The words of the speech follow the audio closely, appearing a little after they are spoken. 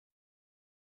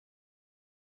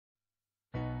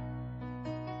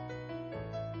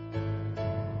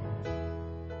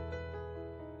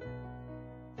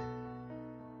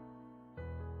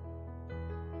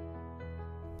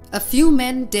A few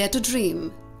men dare to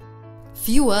dream.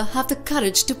 Fewer have the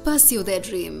courage to pursue their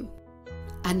dream.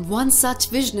 And one such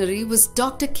visionary was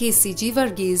Dr. KCG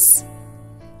Verghese.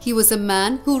 He was a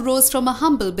man who rose from a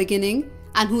humble beginning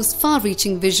and whose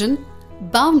far-reaching vision,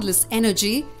 boundless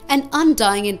energy and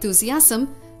undying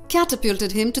enthusiasm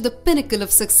catapulted him to the pinnacle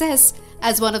of success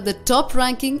as one of the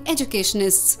top-ranking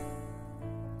educationists.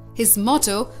 His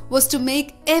motto was to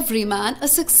make every man a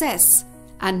success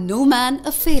and no man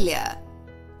a failure.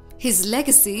 His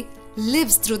legacy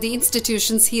lives through the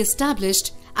institutions he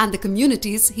established and the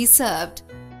communities he served.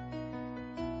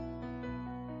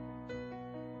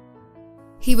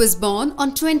 He was born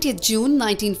on 20th June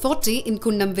 1940 in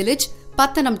Kundam village,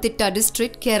 Pathanamthitta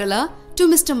district, Kerala, to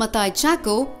Mr. Mathai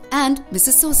Chacko and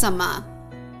Mrs. Sosamma.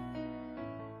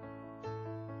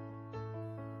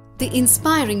 The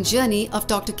inspiring journey of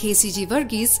Dr. KCG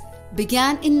Verghese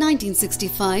began in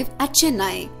 1965 at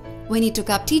Chennai, when he took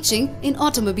up teaching in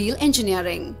automobile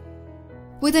engineering.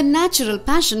 With a natural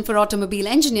passion for automobile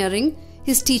engineering,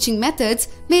 his teaching methods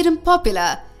made him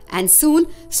popular, and soon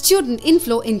student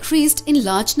inflow increased in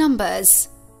large numbers.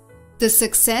 The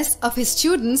success of his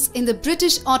students in the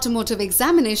British automotive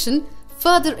examination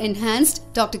further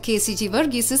enhanced Dr. KCG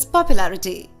Verghese's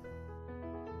popularity.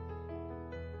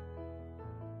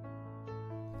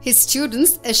 His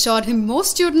students assured him more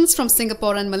students from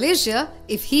Singapore and Malaysia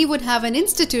if he would have an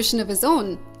institution of his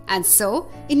own, and so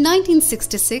in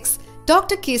 1966,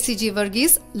 Dr. KCG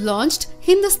Verghese launched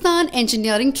Hindustan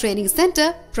Engineering Training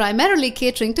Centre, primarily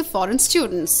catering to foreign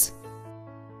students.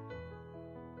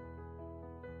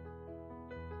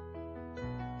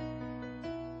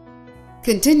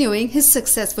 Continuing his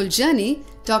successful journey,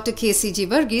 Dr. KCG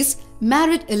Verghese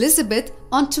married Elizabeth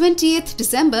on 28th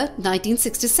December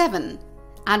 1967,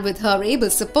 and with her able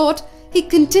support, he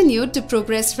continued to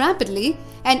progress rapidly,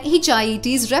 and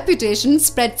HIET's reputation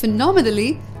spread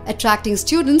phenomenally, attracting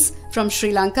students from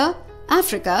Sri Lanka,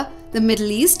 Africa, the Middle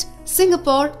East,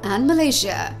 Singapore and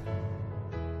Malaysia.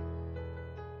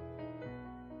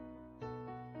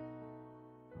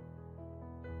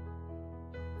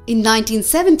 In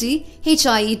 1970,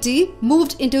 HIET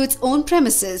moved into its own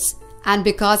premises, and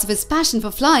because of his passion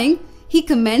for flying, he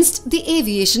commenced the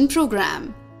aviation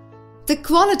program. The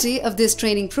quality of this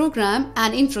training program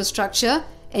and infrastructure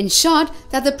ensured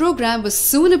that the program was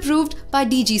soon approved by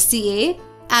DGCA,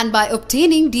 and by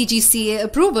obtaining DGCA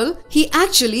approval, he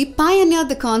actually pioneered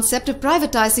the concept of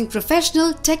privatizing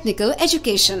professional technical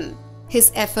education.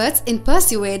 His efforts in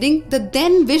persuading the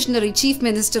then visionary Chief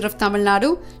Minister of Tamil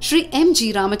Nadu, Sri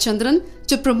M.G. Ramachandran,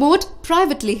 to promote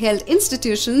privately held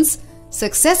institutions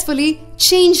successfully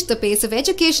changed the pace of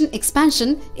education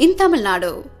expansion in Tamil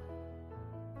Nadu.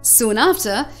 Soon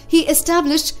after, he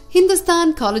established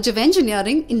Hindustan College of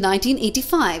Engineering in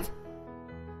 1985.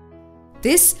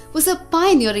 This was a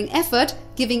pioneering effort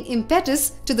giving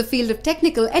impetus to the field of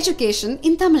technical education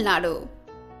in Tamil Nadu.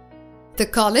 The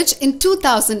college in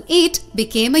 2008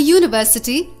 became a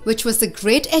university, which was the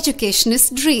great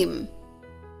educationist's dream.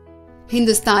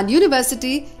 Hindustan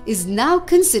University is now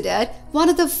considered one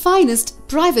of the finest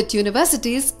private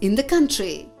universities in the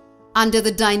country. Under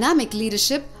the dynamic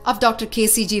leadership of Dr.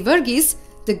 KCG Verghese,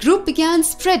 the group began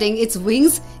spreading its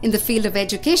wings in the field of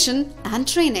education and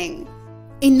training.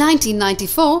 In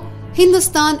 1994,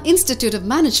 Hindustan Institute of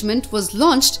Management was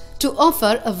launched to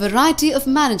offer a variety of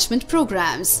management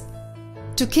programs.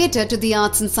 To cater to the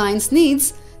arts and science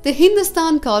needs, the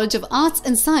Hindustan College of Arts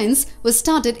and Science was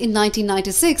started in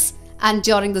 1996, and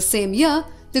during the same year,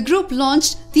 the group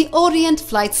launched the Orient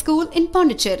Flight School in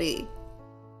Pondicherry.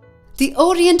 The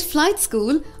Orient Flight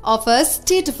School offers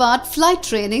state-of-the-art flight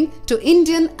training to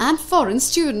Indian and foreign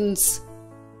students.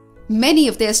 Many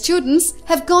of their students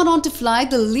have gone on to fly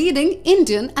the leading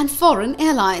Indian and foreign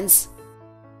airlines.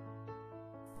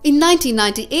 In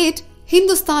 1998,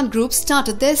 Hindustan Group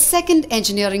started their second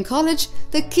engineering college,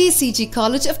 the KCG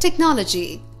College of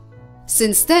Technology.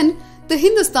 Since then, the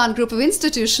Hindustan Group of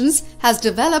institutions has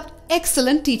developed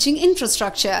excellent teaching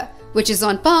infrastructure, which is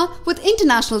on par with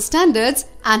international standards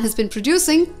and has been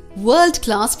producing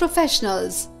world-class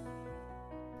professionals.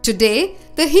 Today,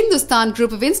 the Hindustan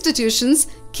Group of institutions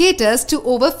caters to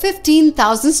over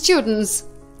 15,000 students.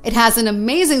 It has an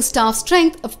amazing staff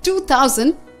strength of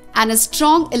 2,000 and a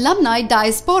strong alumni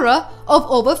diaspora of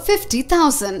over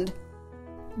 50,000.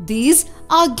 These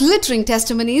are glittering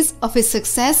testimonies of his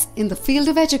success in the field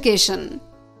of education.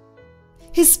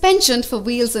 His penchant for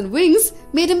wheels and wings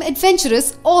made him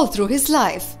adventurous all through his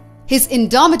life. His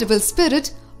indomitable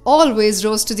spirit always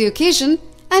rose to the occasion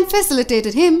and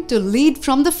facilitated him to lead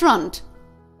from the front.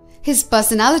 His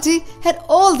personality had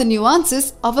all the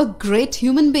nuances of a great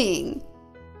human being.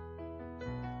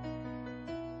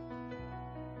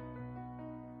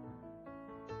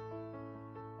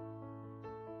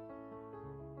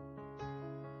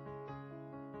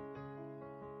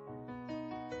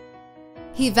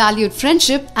 He valued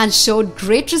friendship and showed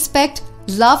great respect,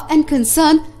 love and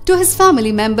concern to his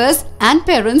family members and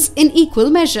parents in equal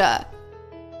measure.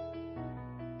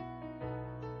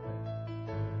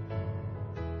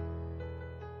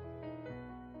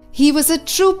 He was a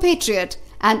true patriot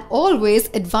and always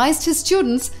advised his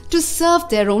students to serve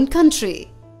their own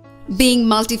country. Being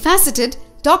multifaceted,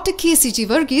 Dr. KCG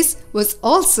Verghese was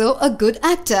also a good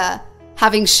actor,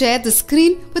 having shared the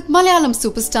screen with Malayalam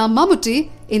superstar Mammootty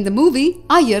in the movie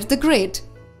Ayyar the Great.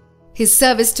 His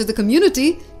service to the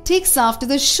community takes after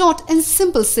the short and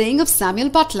simple saying of Samuel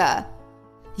Butler,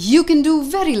 "You can do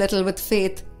very little with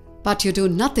faith, but you do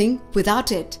nothing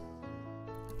without it."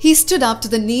 He stood up to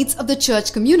the needs of the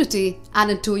church community and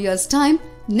in 2 years' time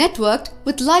networked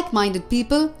with like-minded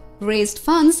people, raised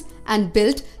funds and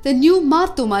built the new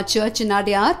Marthoma Church in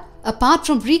Adyar, apart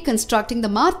from reconstructing the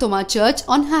Marthoma Church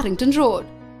on Harrington Road.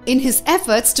 In his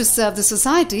efforts to serve the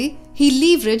society, he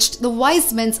leveraged the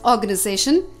Wise Men's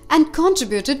Organization and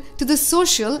contributed to the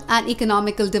social and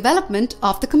economical development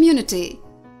of the community.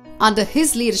 Under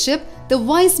his leadership, the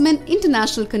Wise Men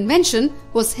International Convention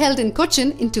was held in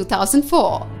Cochin in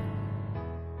 2004.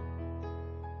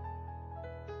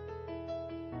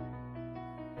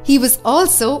 He was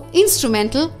also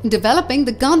instrumental in developing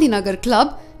the Gandhinagar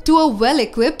Club to a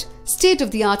well-equipped,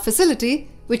 state-of-the-art facility,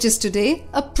 which is today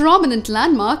a prominent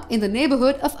landmark in the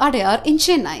neighborhood of Adyar in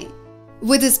Chennai.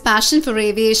 With his passion for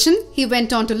aviation, he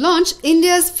went on to launch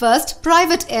India's first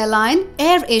private airline,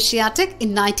 Air Asiatic,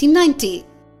 in 1990.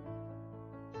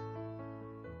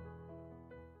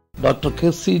 Dr.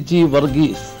 KCG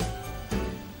Verghese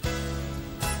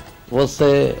was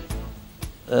a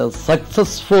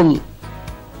successful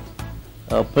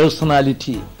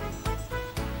personality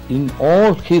in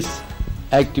all his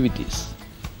activities.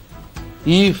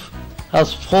 He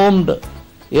has formed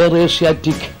Air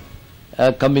Asiatic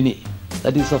company,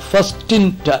 that is the first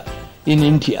in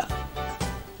India.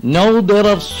 Now there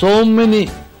are so many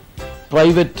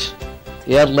private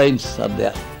airlines are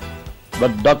there,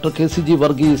 but Dr. KCG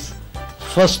Verghese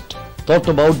first thought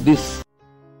about this.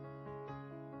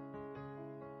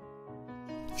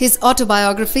 His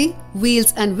autobiography,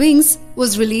 Wheels and Wings,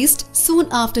 was released soon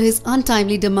after his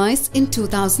untimely demise in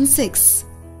 2006.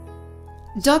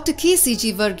 Dr.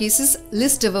 KCG Verghese's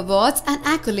list of awards and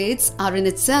accolades are in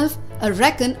itself a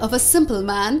reckon of a simple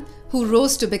man who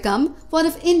rose to become one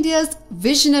of India's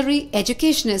visionary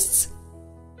educationists.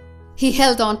 He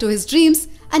held on to his dreams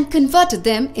and converted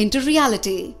them into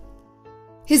reality.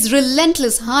 His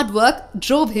relentless hard work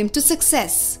drove him to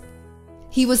success.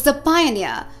 He was the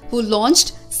pioneer who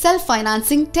launched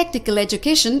self-financing technical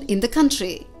education in the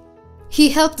country. He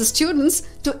helped the students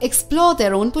to explore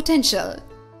their own potential.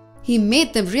 He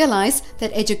made them realize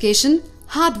that education,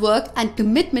 hard work and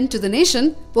commitment to the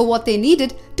nation were what they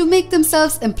needed to make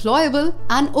themselves employable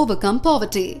and overcome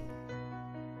poverty.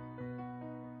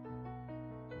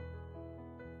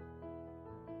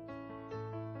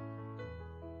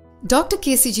 Dr.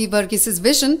 KCG Verghese's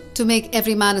vision to make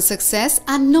every man a success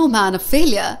and no man a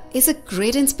failure is a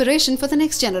great inspiration for the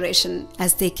next generation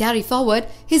as they carry forward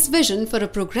his vision for a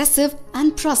progressive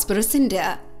and prosperous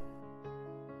India.